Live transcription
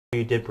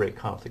You did break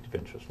conflict of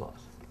interest laws.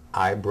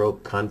 I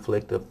broke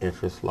conflict of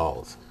interest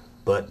laws,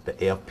 but the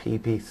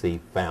FPPC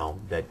found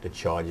that the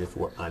charges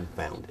were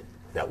unfounded.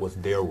 That was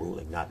their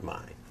ruling, not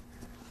mine.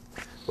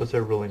 Was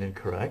their ruling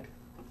incorrect?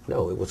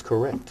 No, it was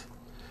correct.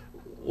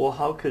 Well,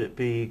 how could it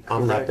be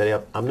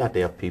correct? I'm not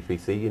the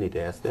FPPC. You need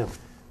to ask them.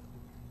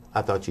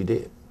 I thought you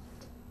did.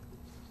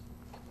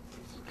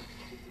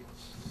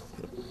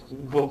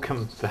 We'll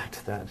come back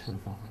to that in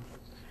a moment.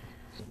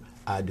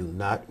 I do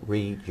not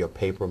read your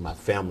paper. My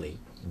family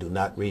do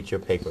not read your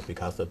paper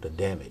because of the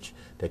damage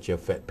that your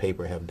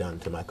paper have done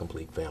to my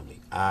complete family.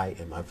 I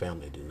and my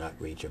family do not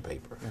read your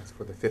paper. That's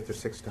for the fifth or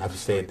sixth time. I've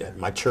said that.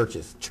 My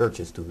churches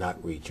do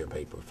not read your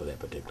paper for that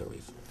particular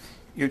reason.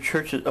 Your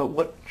churches,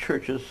 what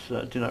churches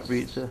do not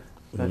read the...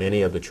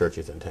 Many of the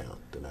churches in town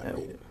do not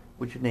read it.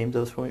 Would you name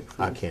those for me, please?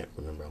 I can't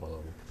remember all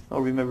of them.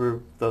 I'll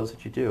remember those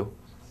that you do.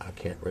 I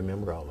can't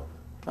remember all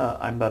of them.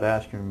 I'm not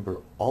asking you to remember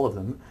all of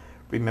them.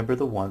 Remember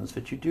the ones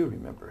that you do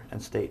remember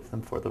and state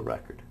them for the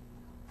record.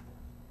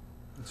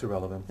 It's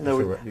irrelevant. In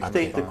other words,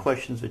 state the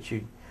questions that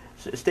you...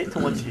 State the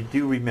ones you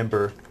do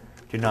remember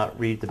do not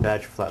read the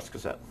Badger Flats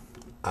Gazette.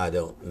 I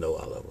don't know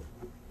all of them.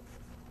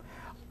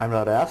 I'm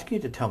not asking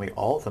you to tell me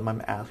all of them.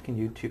 I'm asking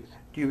you to...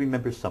 Do you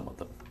remember some of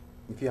them?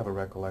 If you have a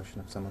recollection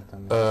of some of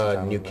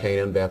them. New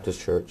Canaan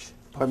Baptist Church.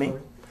 Pardon me?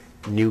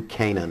 New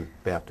Canaan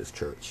Baptist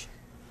Church.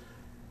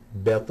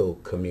 Bethel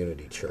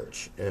Community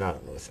Church. And I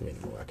don't know as many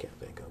more I can't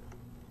think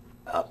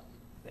of.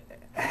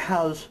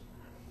 Has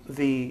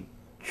the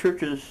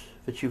churches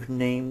that you've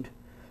named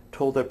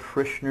told their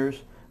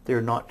parishioners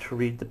they're not to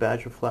read the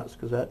Badger Flats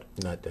Gazette?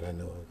 Not that I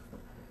know of.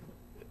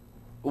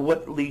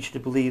 What leads you to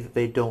believe that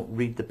they don't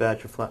read the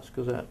Badger Flats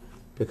Gazette?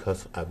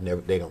 Because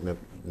they don't remember,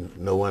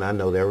 no one I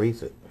know there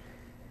reads it.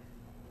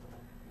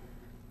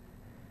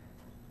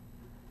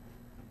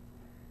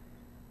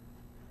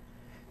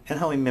 And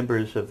how many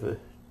members of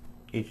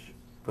each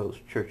of those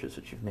churches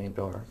that you've named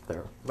are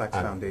there? Black's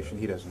Foundation,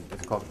 he doesn't,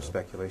 it's called for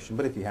speculation,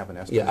 but if you have an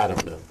estimate. Yeah, I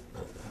don't know.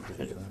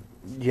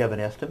 Do you have an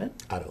estimate?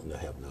 I don't know, I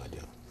have no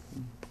idea.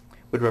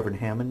 Would Reverend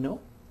Hammond know?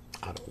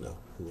 I don't know.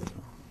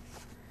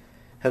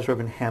 Has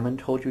Reverend Hammond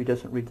told you he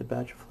doesn't read the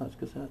Badger Flats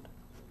Gazette?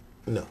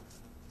 No.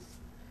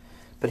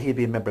 But he'd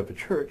be a member of a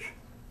church,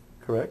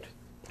 correct?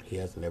 He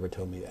hasn't ever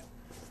told me that.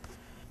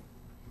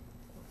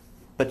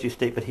 But you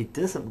state that he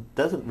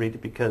doesn't read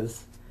it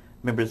because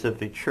members of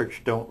the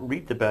church don't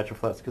read the Badger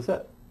Flats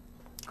Gazette,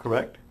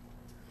 correct?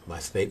 My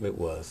statement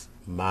was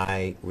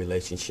my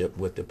relationship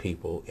with the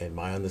people and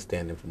my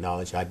understanding of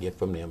knowledge I get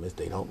from them is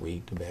they don't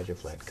read the Badger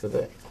Flats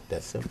Gazette.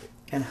 That's simple.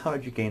 And how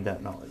did you gain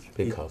that knowledge?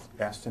 Because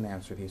He asked and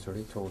answered, he's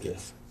already told you.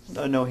 yes.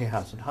 No, he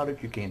hasn't. How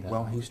did you gain that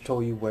Well, knowledge? he's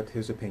told you what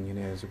his opinion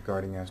is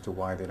regarding as to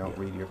why they don't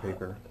read your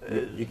paper.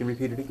 You can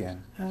repeat it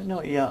again.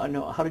 No, yeah, I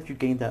know. How did you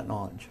gain that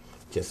knowledge?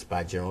 Just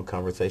by general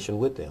conversation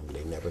with them.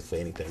 They never say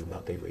anything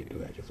about they read the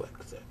Badger Flats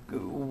Gazette.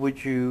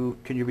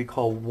 Can you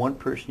recall one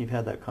person you've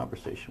had that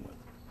conversation with?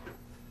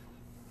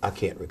 I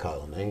can't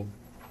recall a name.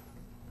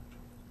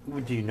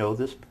 Do you know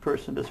this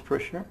person, this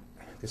parishioner?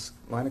 This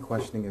line of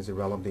questioning is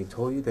irrelevant. They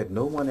told you that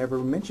no one ever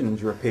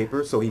mentions your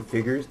paper, so he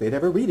figures they'd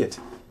ever read it.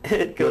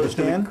 It goes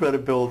to the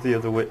credibility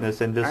of the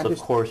witness, and this, of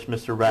course,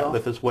 Mr.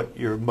 Ratliff, is what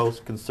you're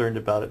most concerned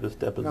about at this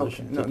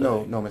deposition today.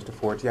 No, Mr.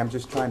 Forte. I'm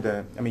just trying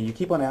to, I mean, you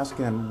keep on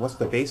asking him what's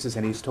the basis,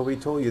 and he's totally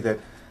told you that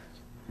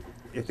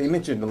if they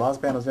mention the Los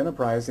Banos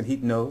Enterprise, and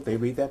he'd know they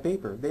read that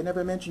paper. They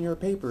never mention your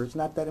paper. It's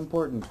not that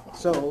important.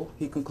 So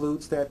he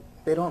concludes that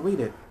they don't read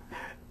it.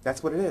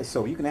 That's what it is.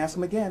 So you can ask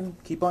him again,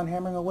 keep on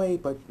hammering away,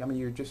 but I mean,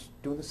 you're just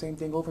doing the same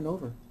thing over and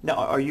over. Now,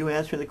 are you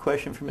answering the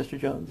question for Mr.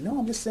 Jones? No,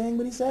 I'm just saying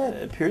what he said.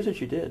 It appears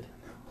that you did.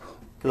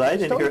 Because I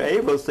didn't hear any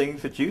of those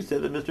things that you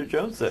said that Mr.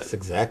 Jones said. That's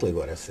exactly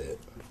what I said.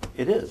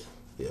 It is?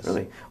 Yes.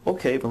 Really?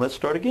 Okay, well, let's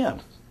start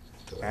again.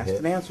 Go Asked ahead.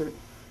 and answered.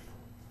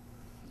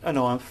 I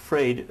know, I'm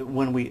afraid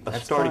when we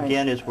That's start fine.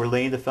 again is we're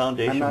laying the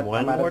foundation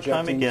one more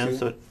time again.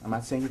 So, I'm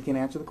not saying you can't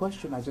answer the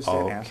question. I just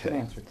said asked and Okay.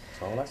 answered.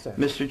 That's all I said.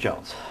 Mr.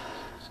 Jones,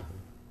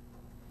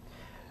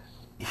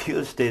 you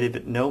have stated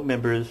that no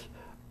members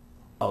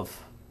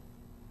of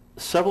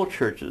several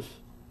churches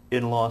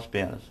in Los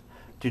Banos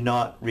do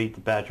not read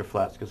the Badger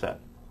Flats Gazette.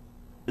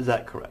 Is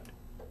that correct?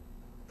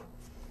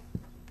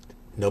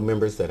 No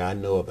members that I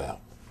know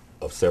about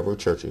of several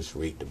churches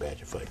read the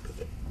Badger Flats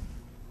Gazette.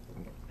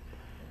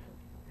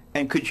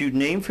 And could you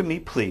name for me,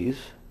 please,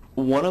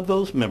 one of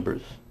those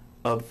members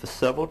of the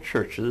several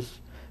churches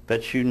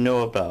that you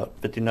know about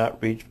that do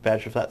not read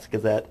Badger Flats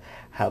Gazette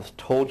have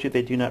told you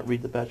they do not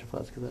read the Badger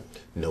Flats Gazette?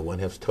 No one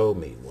has told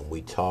me. When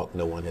we talk,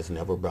 no one has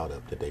never brought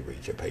up that they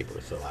read your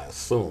paper, so I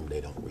assume they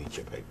don't read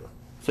your paper.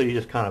 So you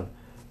just kind of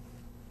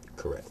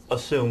Correct.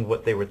 assumed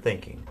what they were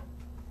thinking.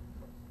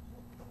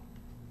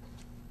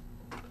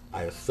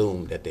 I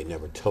assume that they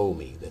never told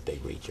me that they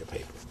read your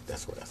paper.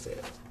 That's what I said.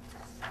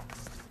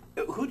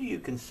 Who do you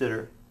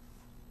consider,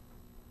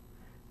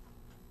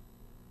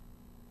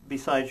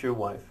 besides your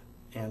wife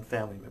and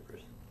family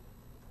members,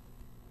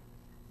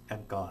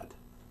 and God,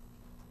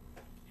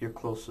 your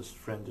closest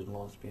friend in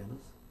Los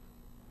Banos?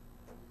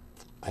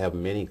 I have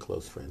many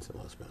close friends in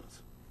Los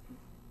Banos.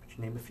 Could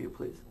you name a few,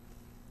 please?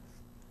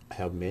 I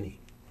have many.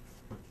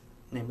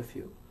 Name a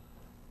few.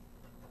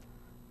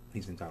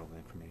 He's entitled to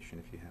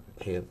information if you have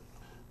it. Here,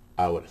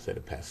 I would say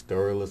the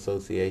Pastoral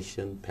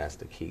Association,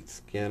 Pastor Keith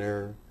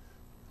Skinner.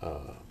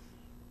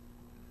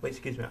 Wait,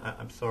 excuse me,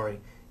 I'm sorry.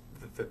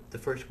 The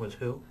first one was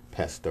who?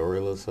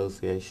 Pastoral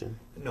Association.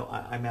 No,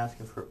 I'm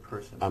asking for a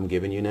person. I'm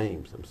giving you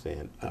names. I'm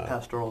saying The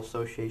Pastoral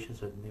Association is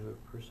the name of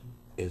a person?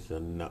 is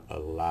a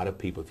lot of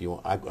people. If you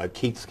want,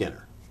 Keith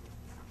Skinner.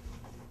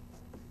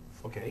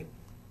 Okay.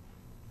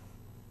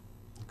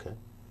 Okay.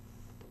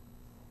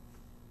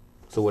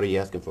 So what are you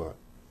asking for?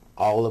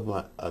 All of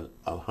my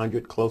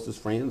 100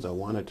 closest friends, or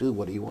one or two?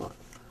 What do you want?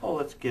 Oh,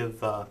 let's give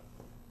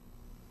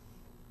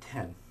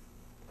 10.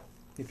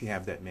 If you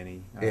have that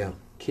many. Yeah.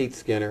 Keith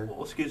Skinner.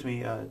 Well, excuse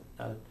me.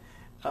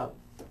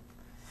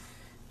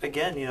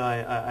 Again, you know,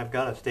 I've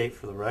got to state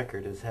for the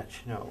record is that,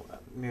 you know,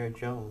 Mayor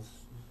Jones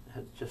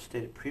has just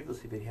stated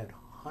previously that he had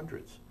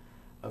hundreds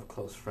of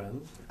close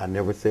friends. I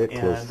never said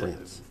close And,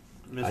 friends.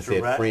 Mr. I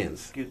said Rat- friends.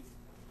 Excuse,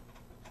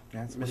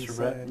 That's what he Mr.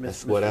 Rat- said.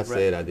 That's Mr. what I Rat-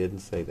 said. I didn't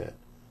say that.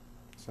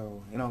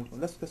 So, you know,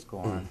 let's go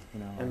on.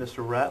 You know, and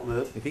Mr.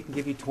 Ratliff. if he can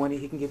give you 20,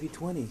 he can give you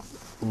 20.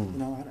 You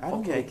know, I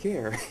don't Okay. really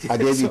care. I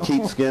gave you So-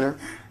 Keith Skinner.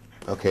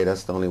 Okay,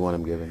 that's the only one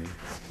I'm giving you.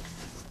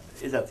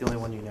 Is that the only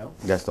one you know?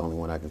 That's the only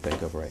one I can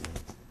think of right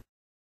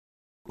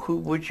now. Who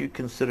would you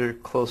consider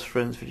close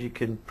friends that you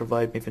can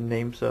provide me the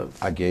names of?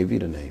 I gave you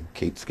the name,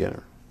 Keith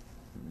Skinner.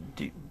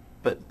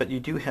 But you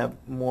do have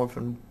more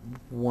than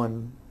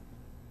one.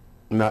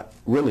 Not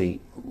really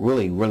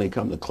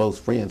come to close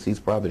friends. He's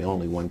probably the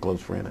only one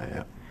close friend I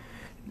have.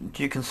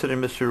 Do you consider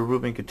Mr.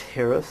 Ruben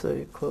Gutierrez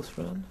a close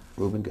friend?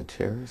 Ruben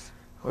Gutierrez?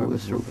 Or Who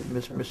is Mr.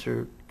 Ruben?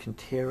 Mr.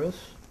 Gutierrez?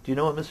 Do you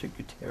know a Mr.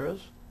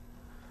 Gutierrez?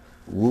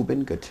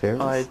 Ruben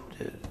Gutierrez?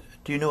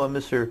 Do you know a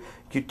Mr.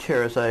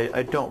 Gutierrez?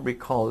 I don't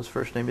recall his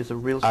first name. He's a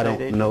real estate I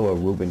don't agent? know a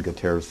Ruben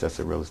Gutierrez that's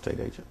a real estate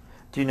agent.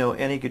 Do you know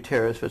any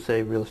Gutierrez that's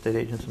a real estate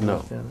agent in No,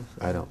 Los Angeles?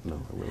 I don't know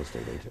a real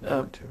estate agent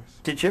named Gutierrez.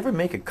 Did you ever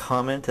make a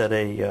comment at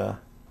a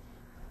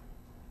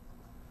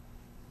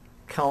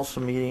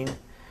council meeting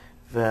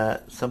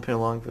that something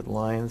along the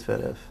lines that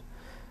if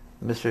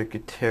Mr.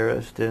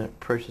 Gutierrez didn't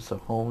purchase a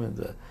home in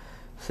the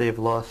city of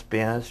Los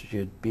Banos,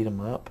 you'd beat him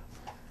up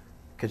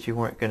because you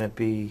weren't going to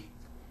be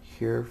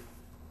here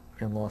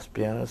in Los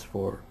Banos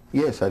for...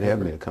 Yes, I'd have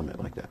made a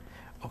comment like that.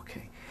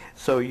 Okay.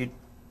 So you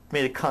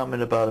made a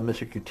comment about a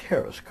Mr.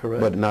 Gutierrez,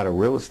 correct? But not a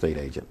real estate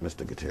agent,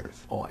 Mr.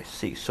 Gutierrez. Oh, I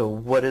see. So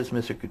what is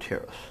Mr.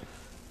 Gutierrez?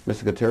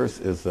 Mr. Gutierrez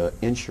is an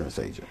insurance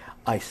agent.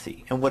 I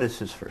see. And what is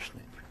his first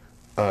name?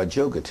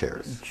 Joe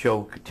Gutierrez.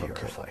 Joe Gutierrez,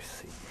 Okay. I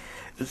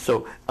see.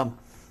 So,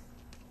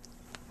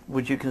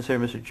 would you consider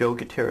Mr. Joe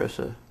Gutierrez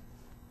a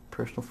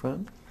personal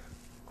friend?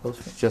 Close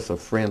friend? Just a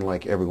friend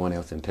like everyone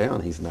else in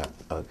town. He's not,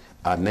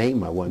 I named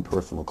my one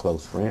personal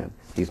close friend.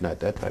 He's not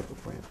that type of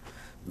friend.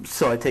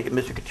 So I take it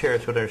Mr.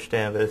 Gutierrez would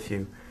understand that if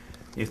you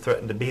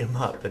threatened to beat him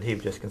up, that he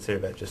would just consider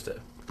that just a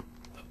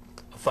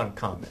fun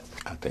comment.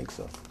 I think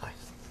so. I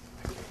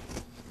see.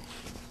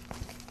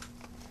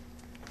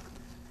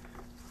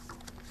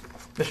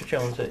 Mr.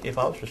 Jones, if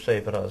I was to say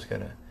that I was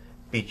going to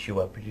beat you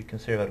up, would you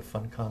consider that a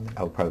fun comment?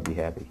 I would probably be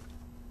happy.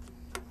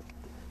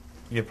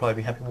 You'd probably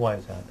be happy. Why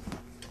is that?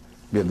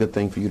 Be a good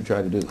thing for you to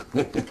try to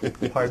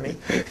do. Pardon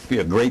me? Be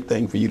a great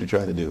thing for you to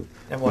try to do.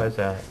 And why is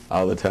that?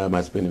 All the time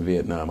I spend in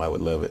Vietnam, I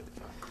would love it.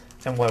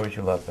 And why would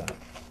you love that?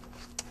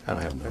 I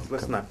don't have no.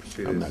 Let's not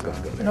pursue I'm this, not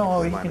going to go there.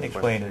 No, That's he a can minor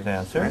explain his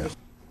question. answer.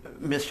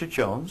 Mr.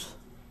 Jones,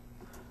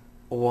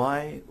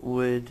 why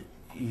would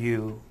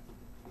you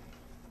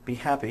be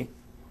happy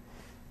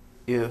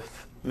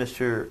if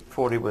Mr.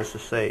 Forte was to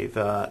say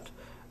that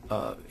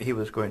he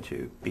was going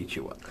to beat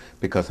you up?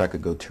 Because I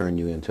could go turn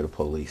you into the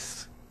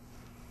police.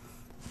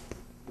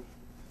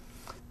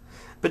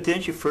 But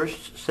didn't you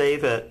first say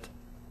that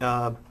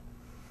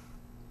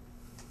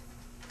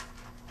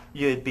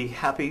you'd be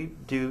happy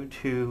due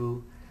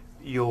to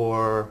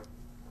your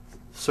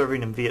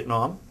serving in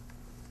Vietnam?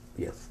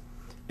 Yes.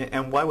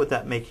 And why would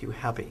that make you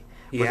happy?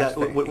 He Would asked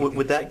that, that-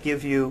 would that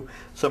give you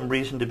some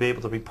reason to be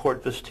able to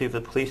report this to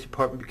the police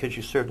department because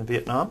you served in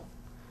Vietnam?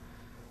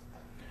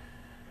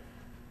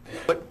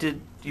 What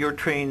did your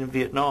training in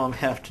Vietnam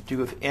have to do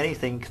with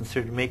anything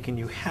considered making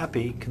you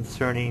happy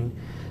concerning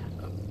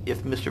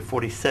if Mr.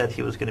 Forte said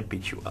he was going to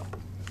beat you up?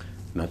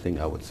 Nothing.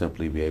 I would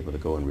simply be able to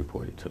go and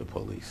report it to the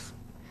police.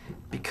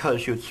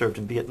 Because you had served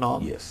in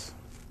Vietnam? Yes.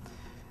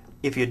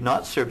 If you had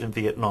not served in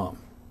Vietnam,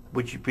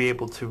 would you be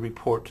able to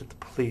report to the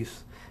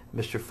police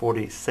Mr.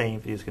 Forte saying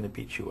that he was going to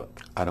beat you up?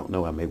 I don't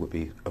know. I may would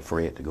be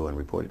afraid to go and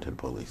report it to the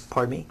police.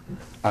 Pardon me?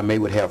 I may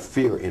would have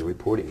fear in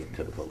reporting it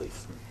to the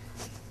police.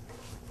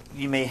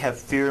 You may have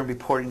fear in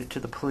reporting it to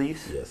the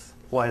police? Yes.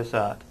 Why is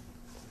that?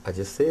 I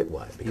just said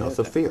why. Because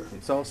of fear.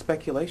 It's all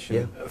speculation.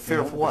 Yeah. Fear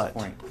you know, of at this what?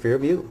 point. Fear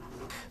of you.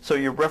 So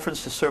your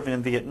reference to serving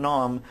in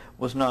Vietnam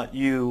was not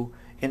you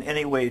in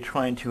any way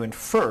trying to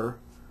infer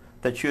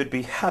that you would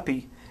be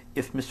happy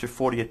if Mr.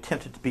 Forte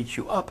attempted to beat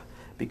you up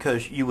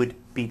because you would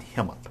beat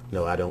him up.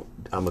 No, I don't.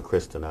 I'm a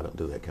Christian. I don't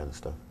do that kind of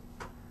stuff.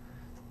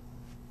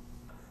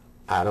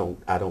 I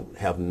don't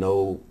have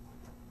no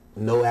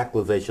no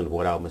accusation of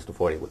what all Mr.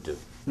 Forte would do.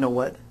 No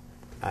what?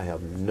 I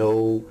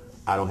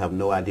don't have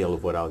no idea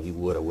of what all he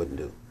would or wouldn't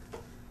do.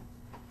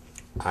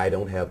 I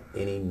don't have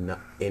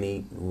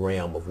any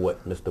realm of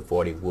what Mr.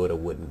 Forte would or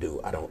wouldn't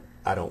do. I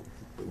don't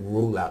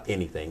rule out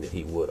anything that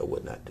he would or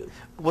would not do.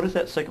 What is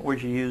that second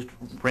word you used?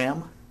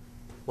 Ram?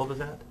 What was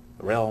that?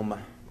 Realm.